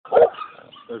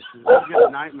Let's get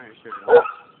a nightmare shirt on.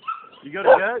 You go to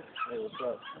Guts? Hey, what's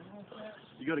up?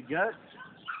 You go to Guts?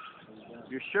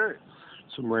 Your shirt.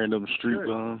 Some random street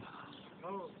bum.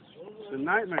 It's a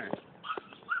nightmare.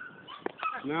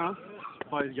 No?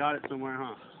 Probably got it somewhere,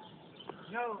 huh?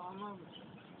 No, I'm on.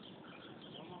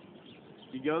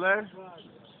 You go there?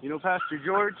 You know Pastor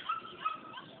George?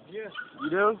 Yeah. You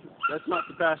do? That's not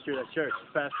the pastor of that church.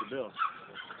 It's Pastor Bill.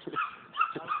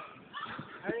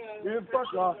 Dude,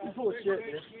 fuck off. You full of shit,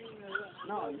 man.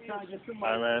 No, you're trying to get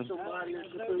somebody. All right, man. Somebody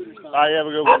into the food or something. All right, have a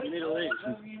good one. You need to leave.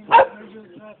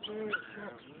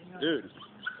 Dude.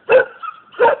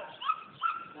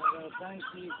 Thank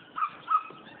you.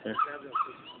 Here.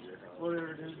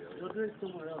 Whatever, dude. Go drink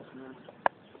somewhere else, man.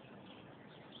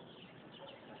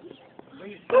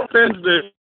 Thanks, dude.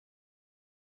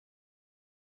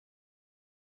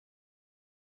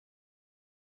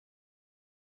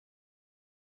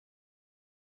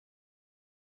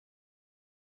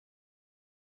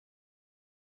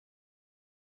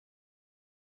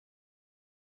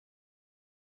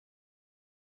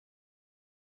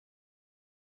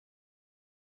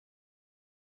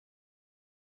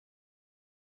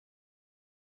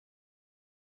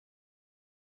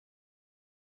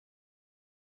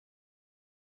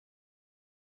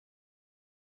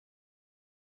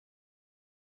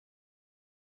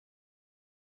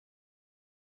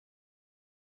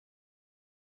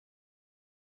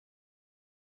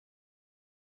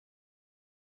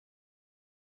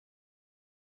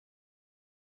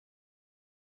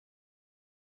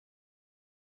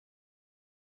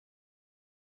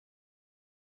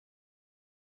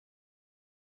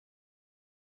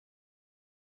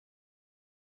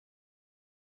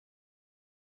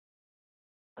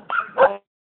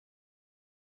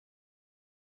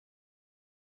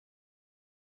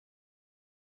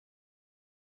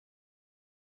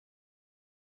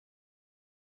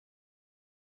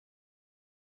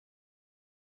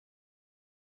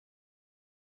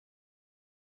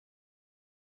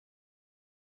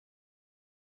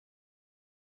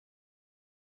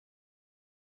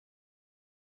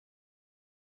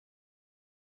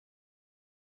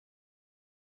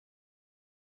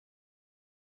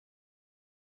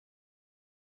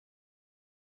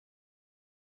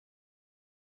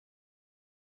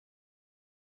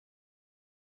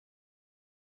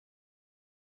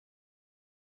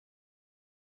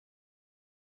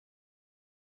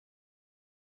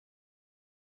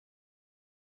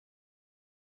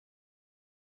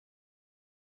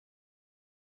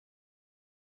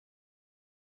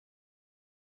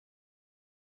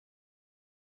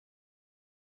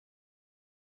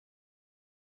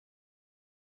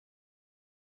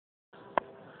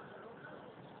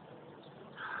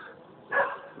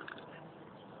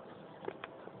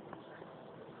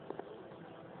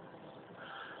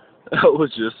 That was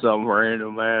just some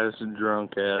random ass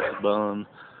drunk ass bum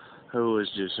who was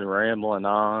just rambling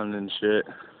on and shit.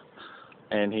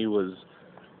 And he was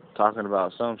talking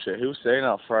about some shit. He was staying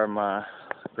out front of my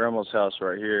grandma's house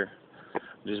right here,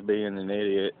 just being an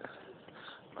idiot.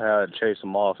 I had to chase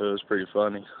him off. It was pretty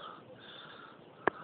funny.